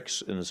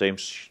generics in the same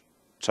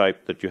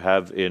type that you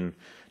have in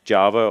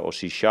Java or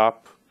C#,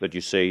 that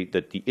you say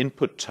that the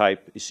input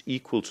type is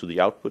equal to the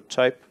output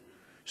type.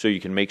 So you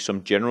can make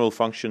some general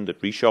function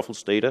that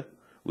reshuffles data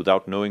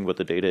without knowing what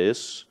the data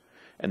is.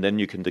 And then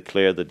you can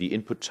declare that the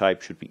input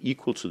type should be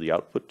equal to the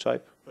output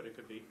type. But it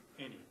could be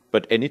any.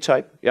 But any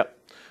type, yeah.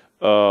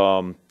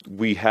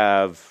 We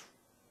have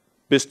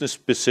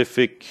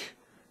business-specific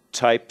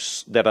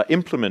types that are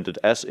implemented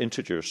as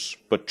integers,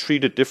 but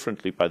treated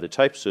differently by the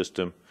type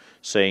system,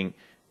 saying,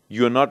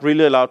 you're not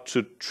really allowed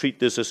to treat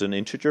this as an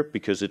integer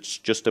because it's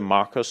just a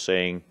marker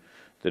saying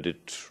that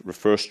it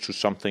refers to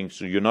something.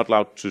 So you're not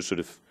allowed to sort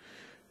of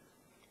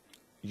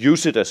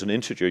use it as an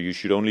integer. You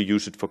should only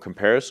use it for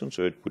comparison.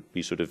 So it would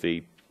be sort of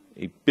a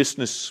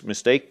business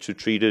mistake to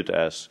treat it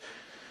as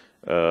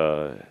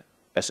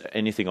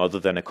anything other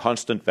than a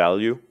constant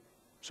value.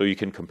 So you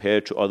can compare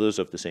it to others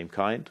of the same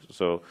kind.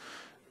 So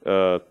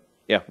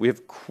yeah, we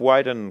have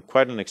quite an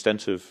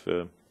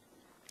extensive.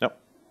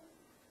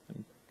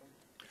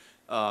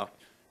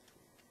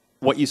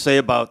 What you say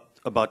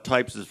about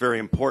types is very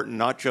important,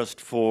 not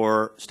just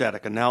for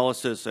static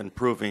analysis and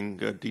proving,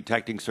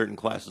 detecting certain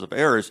classes of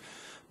errors,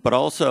 but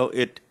also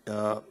it,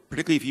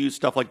 particularly if you use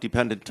stuff like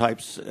dependent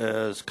types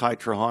as Kai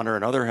Trahaner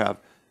and other have,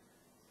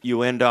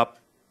 you end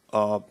up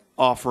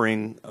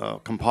offering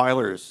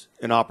compilers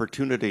an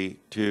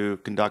opportunity to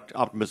conduct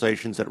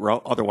optimizations that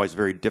were otherwise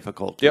very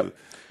difficult to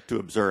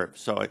observe.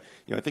 So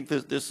I think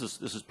this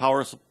is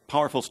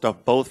powerful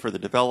stuff both for the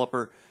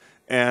developer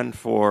and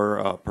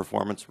for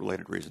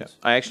performance-related reasons.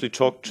 Yeah. I actually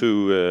talked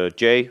to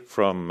Jay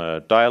from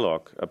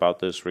Dyalog about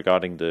this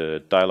regarding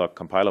the Dyalog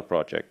compiler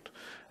project,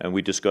 and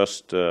we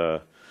discussed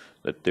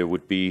that there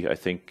would be, I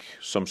think,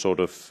 some sort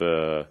of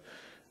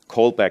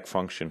callback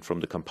function from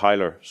the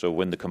compiler. So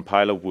when the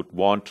compiler would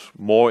want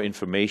more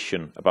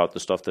information about the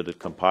stuff that it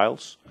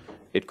compiles,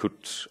 it could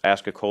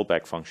ask a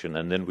callback function,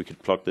 and then we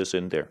could plug this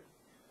in there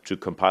to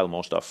compile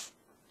more stuff.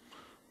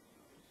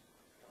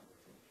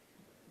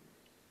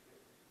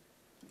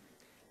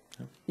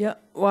 Yeah,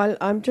 well,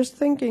 I'm just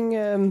thinking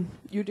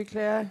you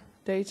declare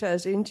data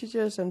as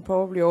integers and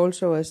probably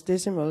also as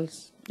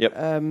decimals. Yep.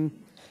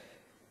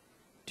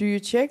 Do you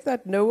check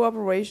that no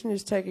operation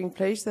is taking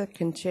place that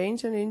can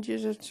change an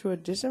integer to a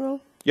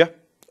decimal? Yeah.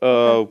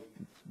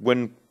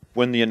 When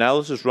the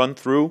analysis run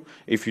through,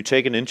 if you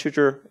take an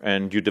integer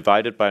and you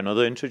divide it by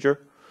another integer,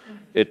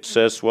 it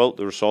says, well,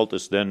 the result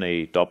is then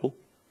a double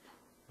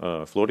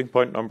floating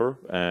point number,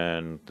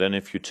 and then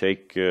if you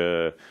take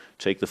the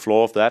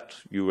floor of that,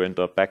 you end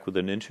up back with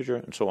an integer,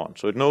 and so on.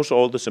 So it knows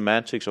all the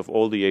semantics of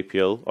all the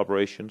APL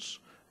operations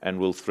and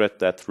will thread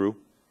that through.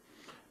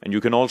 And you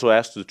can also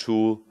ask the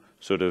tool,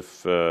 sort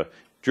of,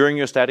 during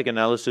your static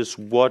analysis,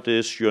 what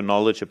is your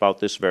knowledge about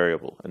this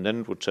variable? And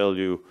then it would tell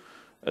you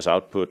as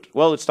output,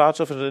 well, it starts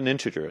off as an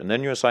integer, and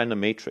then you assign a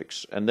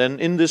matrix. And then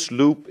in this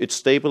loop, it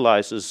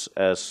stabilizes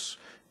as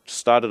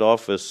started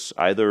off as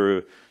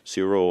either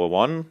 0 or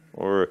 1,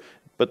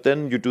 but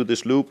then you do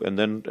this loop, and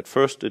then at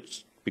first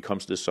it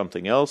becomes this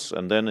something else,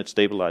 and then it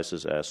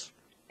stabilizes as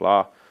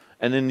blah,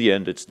 and in the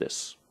end it's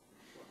this.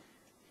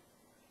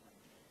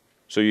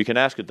 So you can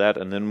ask it that,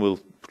 and then we'll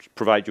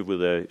provide you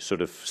with a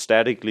sort of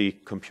statically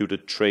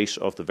computed trace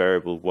of the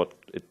variable, what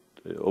it,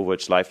 over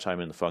its lifetime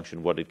in the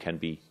function, what it can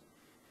be.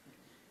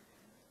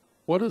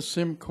 What does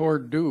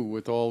Simcorp do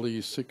with all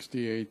these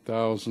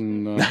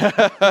 68,000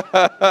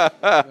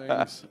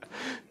 things?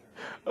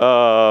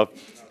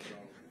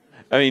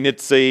 I mean,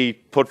 it's a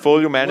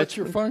portfolio management. What's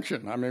your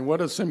function? I mean, what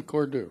does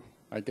Simcorp do?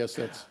 I guess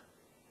that's...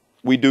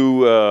 We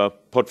do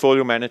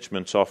portfolio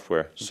management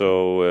software.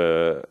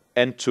 So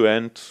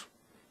end-to-end,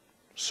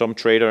 some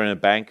trader in a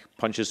bank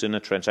punches in a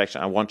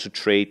transaction. I want to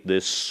trade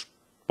this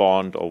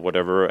bond or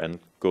whatever, and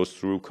goes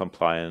through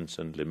compliance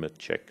and limit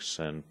checks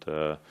and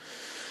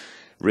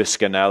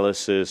risk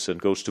analysis,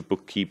 and goes to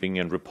bookkeeping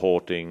and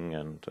reporting,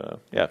 and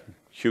yeah,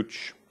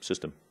 huge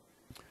system.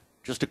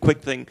 Just a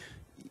quick thing.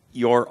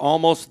 You're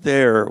almost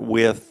there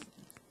with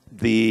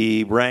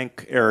the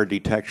rank error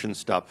detection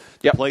stuff.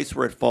 The place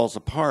where it falls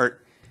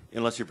apart,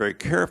 unless you're very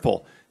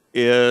careful,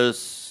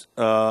 is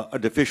a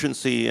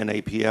deficiency in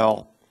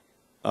APL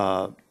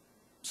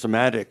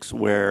semantics,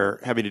 where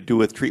having to do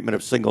with treatment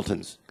of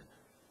singletons.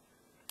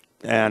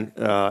 And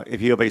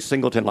if you have a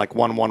singleton like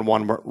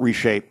 111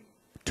 reshape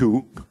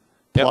 2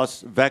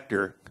 plus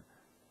vector,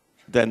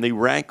 then the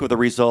rank of the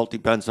result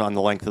depends on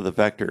the length of the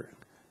vector.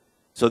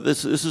 So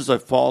this is a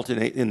fault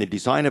in the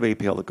design of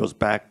APL that goes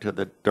back to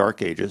the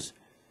dark ages.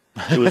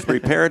 It was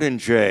repaired in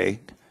J,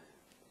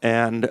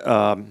 and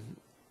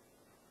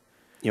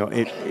you know,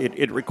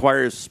 it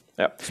requires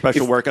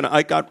special work. And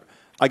I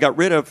got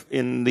rid of,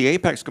 in the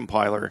Apex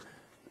compiler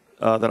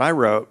that I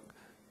wrote,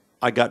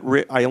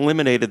 I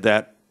eliminated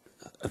that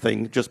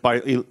thing just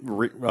by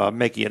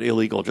making it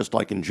illegal, just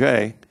like in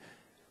J.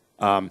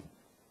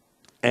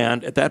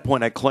 And at that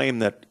point, I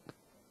claimed that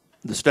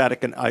the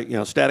static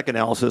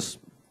analysis,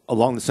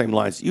 along the same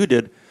lines you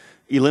did,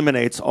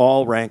 eliminates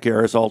all rank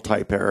errors, all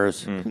type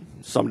errors,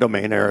 some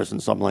domain errors,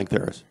 and some length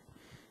errors.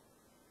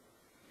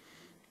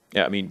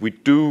 Yeah, I mean, we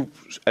do,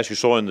 as you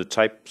saw in the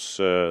types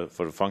for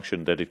the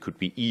function, that it could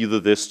be either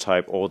this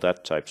type or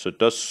that type. So it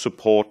does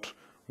support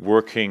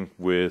working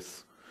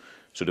with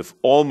sort of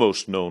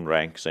almost known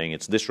rank, saying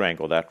it's this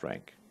rank or that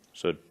rank.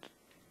 So it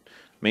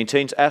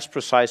maintains as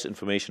precise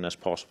information as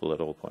possible at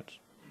all points.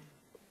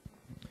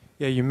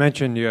 Yeah, you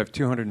mentioned you have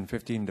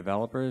 215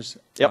 developers.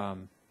 Yep.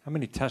 How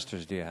many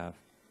testers do you have?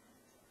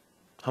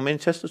 How many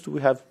testers do we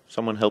have?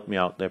 Someone help me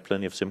out. There are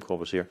plenty of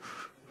Simcorpers here.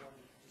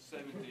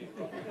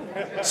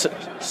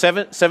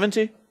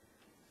 70?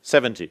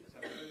 70.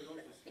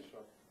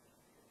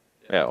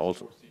 Yeah,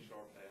 also.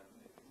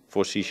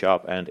 For C#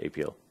 and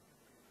APL.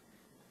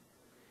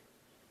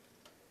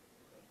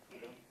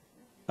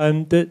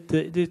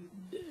 The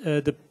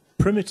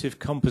primitive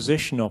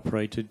composition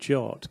operator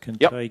JOT can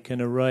take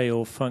an array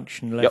or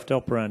function left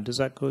operand. Does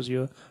that cause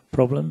you a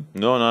problem?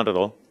 No, not at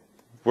all.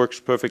 Works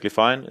perfectly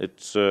fine.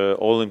 It's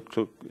all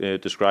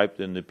described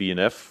in the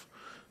BNF.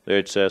 There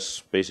it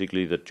says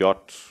basically that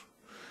JOT,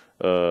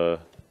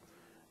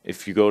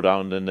 if you go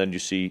down, then you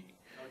see...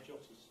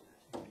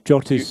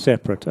 JOT is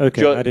separate.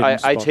 Okay, JOT,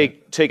 I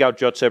take out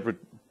JOT separate,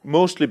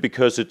 mostly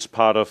because it's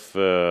part of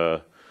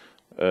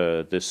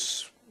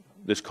this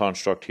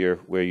construct here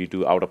where you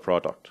do outer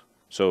product.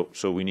 So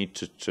we need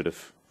to sort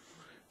of...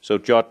 So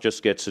JOT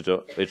just gets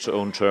its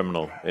own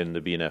terminal in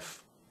the BNF.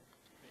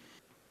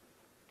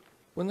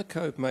 When the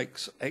code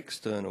makes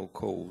external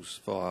calls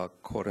via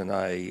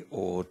Quadrin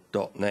or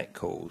 .NET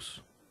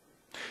calls,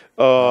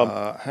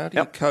 how do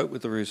you cope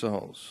with the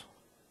results?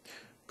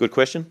 Good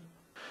question.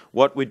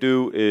 What we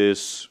do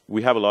is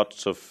we have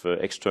lots of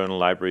external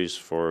libraries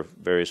for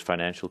various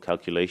financial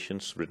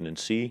calculations written in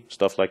C,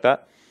 stuff like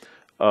that.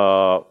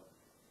 All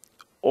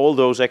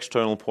those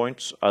external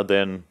points are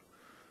then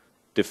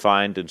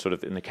defined in sort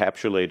of an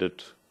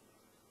encapsulated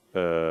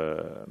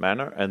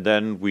manner, and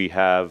then we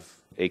have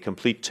a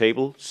complete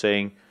table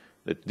saying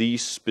that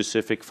these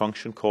specific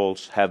function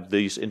calls have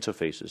these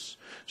interfaces.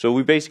 So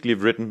we basically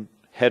have written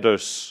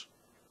headers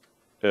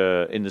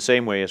in the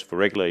same way as for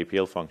regular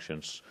APL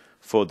functions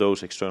for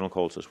those external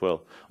calls as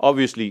well.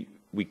 Obviously,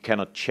 we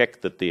cannot check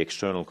that the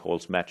external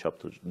calls match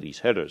up to these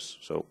headers,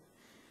 so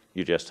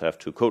you just have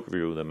to code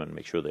review them and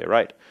make sure they're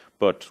right.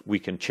 But we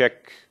can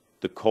check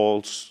the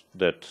calls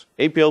that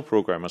APL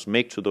programmers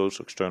make to those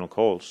external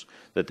calls,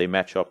 that they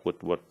match up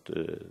with what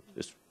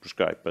is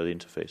prescribed by the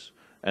interface,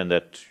 and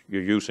that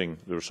you're using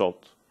the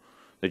result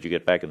that you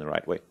get back in the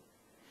right way.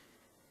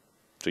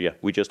 So yeah,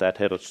 we just add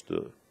headers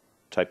to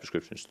type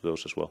descriptions to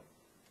those as well.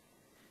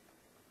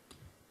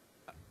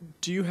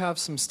 Do you have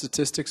some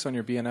statistics on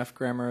your BNF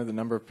grammar, the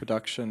number of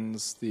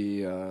productions,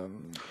 the...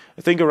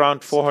 I think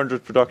around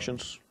 400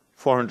 productions,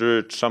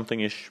 400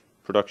 something-ish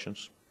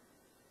productions.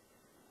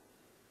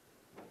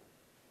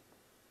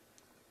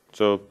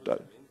 So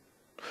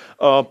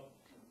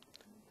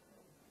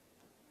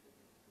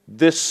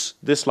this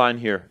line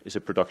here is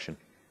a production.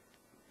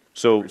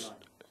 So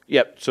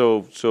yeah,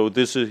 so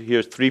this is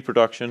here's 3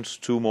 productions,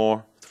 2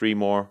 more, 3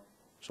 more,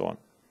 so on.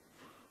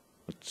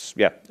 It's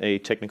a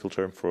technical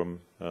term from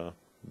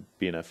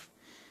BNF.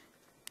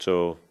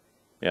 So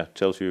yeah,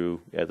 tells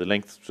you the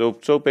length.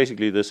 So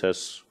basically this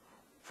has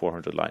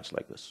 400 lines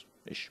like this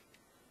ish,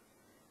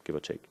 give or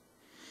take.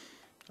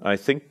 I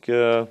think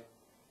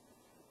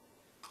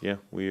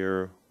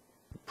we're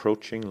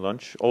approaching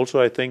lunch.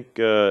 Also, I think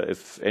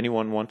if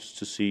anyone wants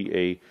to see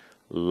a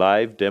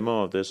live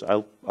demo of this,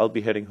 I'll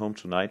be heading home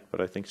tonight,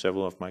 but I think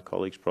several of my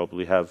colleagues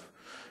probably have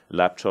a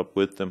laptop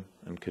with them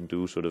and can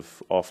do sort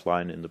of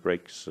offline in the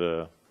breaks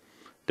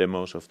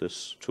demos of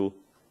this tool,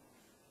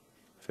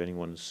 if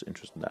anyone's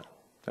interested in that.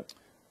 Yep.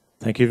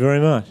 Thank you very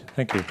much.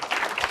 Thank you.